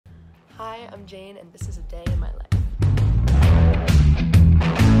Hi, I'm Jane, and this is a day in my life.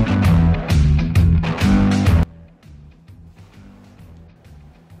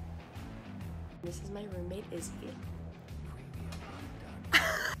 This is my roommate, Izzy.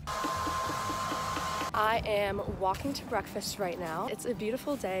 I am walking to breakfast right now. It's a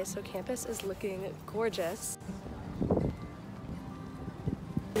beautiful day, so campus is looking gorgeous.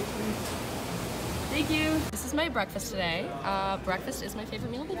 Thank you. This is my breakfast today. Breakfast is my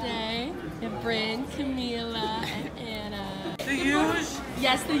favorite meal of the day. We have Bryn, Camila, and Anna. The huge?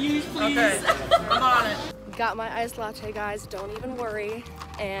 Yes, the huge, please. Okay, I'm on it. Got my iced latte, guys, don't even worry.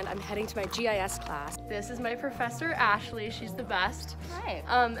 And I'm heading to my GIS class. This is my professor, Ashley. She's the best. Hi.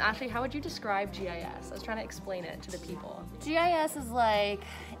 Ashley, how would you describe GIS? I was trying to explain it to the people. GIS is like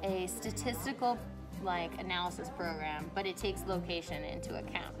a statistical analysis program, but it takes location into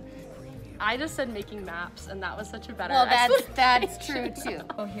account. I just said making maps, and that was such a better That's true too.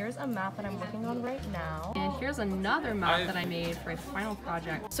 Oh, here's a map that I'm working on right now. And here's another map that I made for a final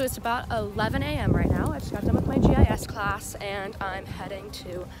project. So it's about 11 a.m. right now. I just got done with my GIS class, and I'm heading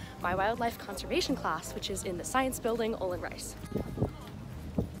to my wildlife conservation class, which is in the science building, Olin Rice.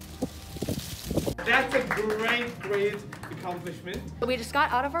 That's a great accomplishment. We just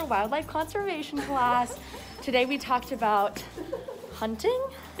got out of our wildlife conservation class. Today we talked about hunting.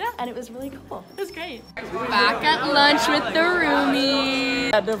 Yeah, and it was really cool. It was great. Back at lunch with the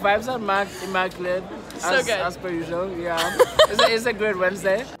roomies. Yeah, the vibes are immaculate. So good. As per usual, yeah. It's a great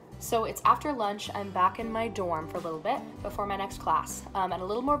Wednesday. So it's after lunch. I'm back in my dorm for a little bit before my next class. And a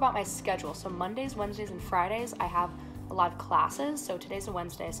little more about my schedule. So Mondays, Wednesdays, and Fridays, I have a lot of classes. So today's a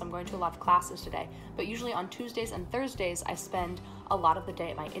Wednesday, so I'm going to a lot of classes today. But usually on Tuesdays and Thursdays, I spend a lot of the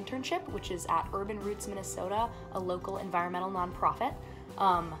day at my internship, which is at Urban Roots, Minnesota, a local environmental nonprofit,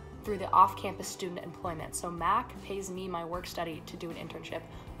 through the off-campus student employment. So MAC pays me my work study to do an internship,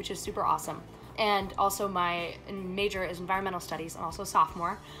 which is super awesome. And also my major is environmental studies. I'm also a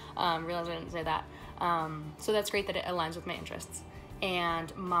sophomore. Realized I didn't say that. So that's great that it aligns with my interests.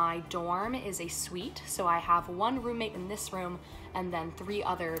 And my dorm is a suite, so I have one roommate in this room and then 3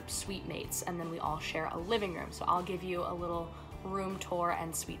 other suite mates, and then we all share a living room. So I'll give you a little room tour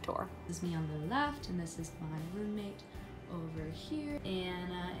and suite tour. This is me on the left, and this is my roommate over here.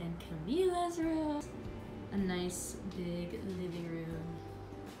 Anna and Camila's room. A nice big living room.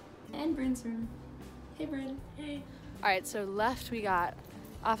 And Bryn's room. Hey Bryn, hey. All right, so left we got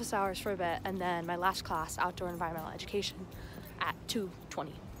office hours for a bit, and then my last class, outdoor environmental education, at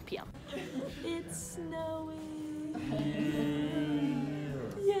 2:20 p.m. It's snowing.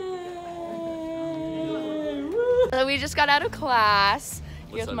 Yay! Woo. So we just got out of class.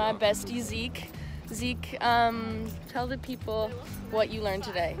 Here's my bestie Zeke. Zeke, tell the people what you learned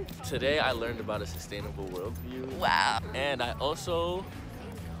today. Today I learned about a sustainable worldview. Wow. And I also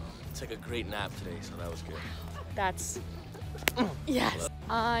took a great nap today, so that was good. That's, yes.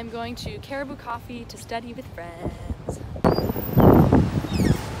 I'm going to Caribou Coffee to study with friends.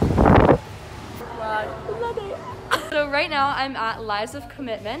 Love it. So right now I'm at Lives of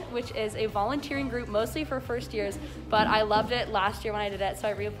Commitment, which is a volunteering group mostly for first years, but I loved it last year when I did it, so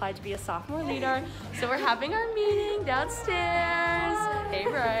I reapplied to be a sophomore leader. So we're having our meeting downstairs. Hey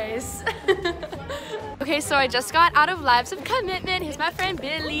Bryce. Okay, so I just got out of Lives of Commitment. Here's my friend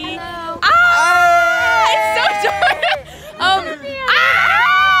Billy. Hello. Ah! It's so dark.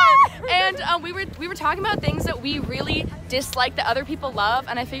 And we were talking about things that we really dislike that other people love,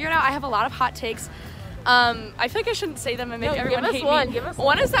 and I figured out I have a lot of hot takes. I feel like I shouldn't say them and make everyone hate me. Give us one.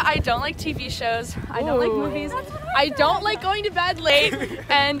 One is that I don't like TV shows, I don't like movies, I don't like going to bed late,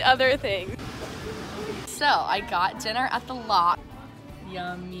 and other things. So I got dinner at the Lock.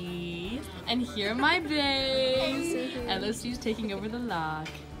 Yummy. And here are my babes. LSU's taking over the Lock.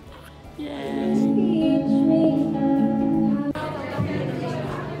 Yes.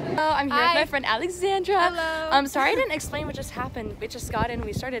 Hello, I'm here with my friend Alexandra. Hello. I'm sorry I didn't explain what just happened. We just got in,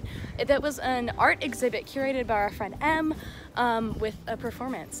 we started. That was an art exhibit curated by our friend M with a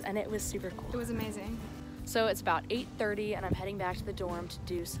performance, and it was super cool. It was amazing. So it's about 8:30 and I'm heading back to the dorm to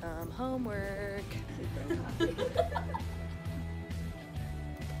do some homework.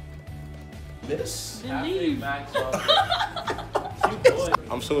 Miss.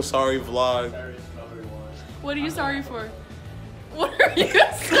 I'm so sorry, vlog. What are you sorry for? What are you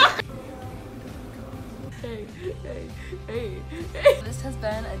sorry? Hey. This has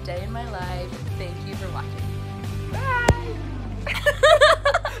been a day in my life. Thank you for watching. Bye!